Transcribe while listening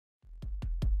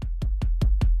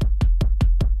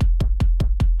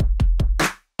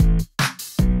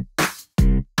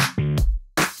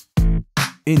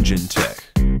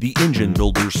Enginetech, the engine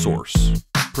builder's source,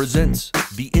 presents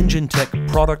the Enginetech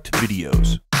product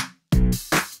videos.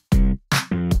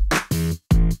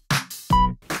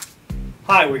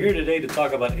 Hi, we're here today to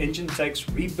talk about Enginetech's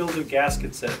Rebuilder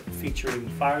Gasket set featuring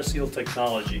fire seal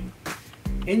technology.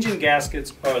 Engine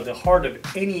gaskets are the heart of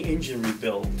any engine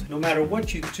rebuild. No matter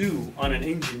what you do on an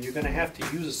engine, you're going to have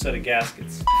to use a set of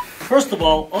gaskets. First of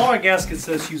all our gasket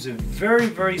sets use a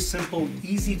very simple,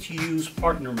 easy to use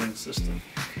part numbering system.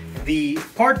 The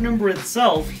part number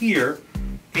itself here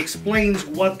explains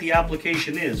what the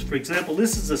application is. For example,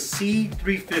 this is a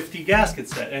C350 gasket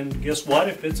set, and guess what?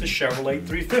 It fits a Chevrolet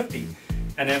 350.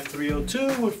 An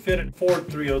F302 would fit a Ford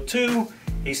 302.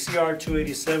 A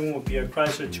CR287 would be a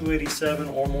Chrysler 287,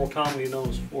 or more commonly known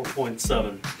as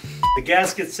 4.7. The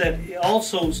gasket set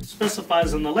also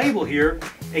specifies on the label here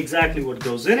exactly what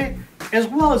goes in it, as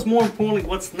well as, more importantly,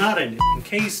 what's not in it. In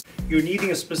case you're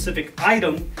needing a specific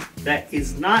item that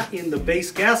is not in the base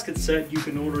gasket set, you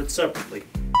can order it separately.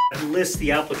 It lists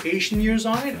the application years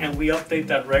on it, and we update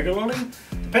that regularly.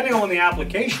 Depending on when the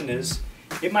application is,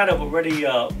 it might have already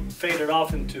faded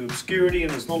off into obscurity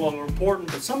and is no longer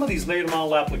important, but some of these later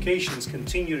model applications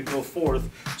continue to go forth,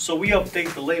 so we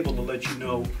update the label to let you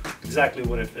know exactly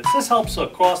what it fits. This helps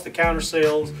across the counter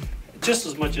sales just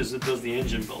as much as it does the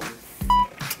engine builder.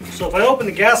 So if I open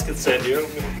the gasket set here,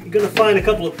 I'm going to find a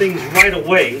couple of things right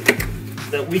away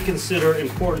that we consider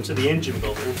important to the engine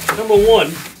builder. Number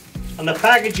one, on the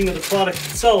packaging of the product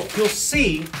itself, you'll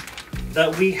see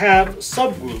that we have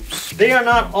subgroups. They are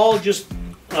not all just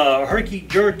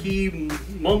herky-jerky,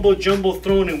 mumbo-jumbo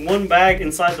thrown in one bag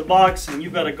inside the box, and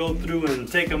you've got to go through and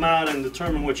take them out and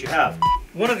determine what you have.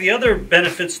 One of the other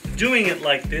benefits of doing it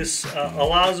like this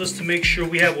allows us to make sure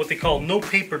we have what they call no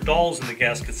paper dolls in the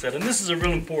gasket set, and this is a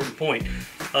real important point.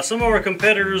 Some of our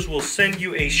competitors will send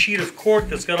you a sheet of cork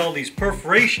that's got all these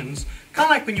perforations, kind of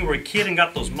like when you were a kid and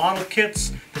got those model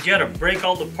kits that you had to break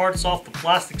all the parts off the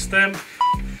plastic stem.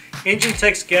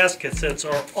 Enginetech's gasket sets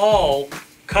are all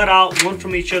cut out one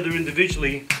from each other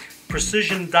individually,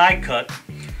 precision die cut,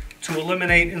 to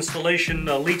eliminate installation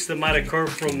leaks that might occur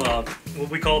from what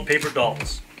we call paper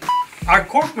dolls. Our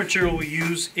cork material we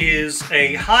use is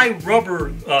a high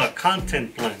rubber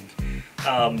content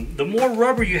blend. The more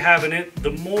rubber you have in it,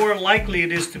 the more likely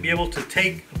it is to be able to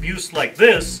take abuse like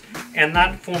this and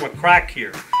not form a crack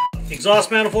here.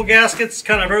 Exhaust manifold gaskets,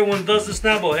 kind of everyone does this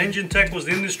now, but Enginetech was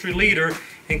the industry leader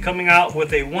in coming out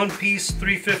with a one-piece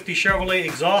 350 Chevrolet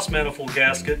exhaust manifold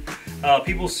gasket.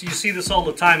 You see this all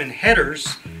the time in header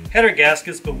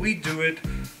gaskets, but we do it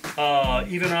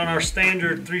even on our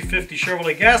standard 350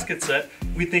 Chevrolet gasket set.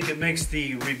 We think it makes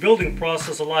the rebuilding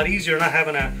process a lot easier, not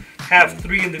having to have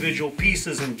three individual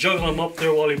pieces and juggle them up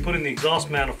there while you're putting the exhaust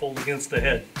manifold against the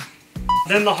head.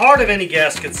 Then the heart of any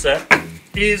gasket set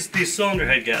is the cylinder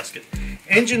head gasket.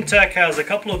 Enginetech has a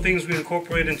couple of things we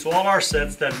incorporate into all our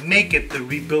sets that make it the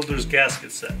Rebuilder's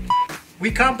gasket set.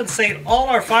 We compensate all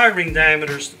our fire ring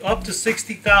diameters up to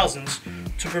 60 thousandths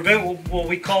to prevent what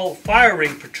we call fire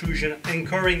ring protrusion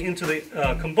incurring into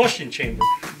the combustion chamber.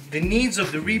 The needs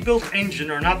of the rebuilt engine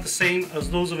are not the same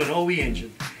as those of an OE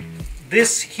engine.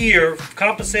 This here,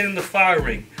 compensating the fire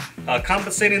ring,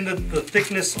 compensating the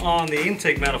thickness on the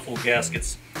intake manifold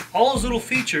gaskets. All those little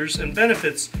features and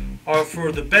benefits are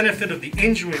for the benefit of the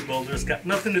engine rebuilder. It's got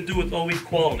nothing to do with OE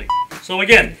quality. So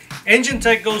again,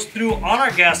 Enginetech goes through on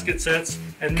our gasket sets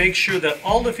and makes sure that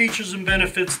all the features and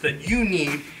benefits that you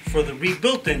need for the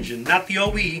rebuilt engine, not the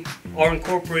OE, are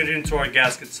incorporated into our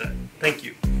gasket set. Thank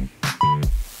you.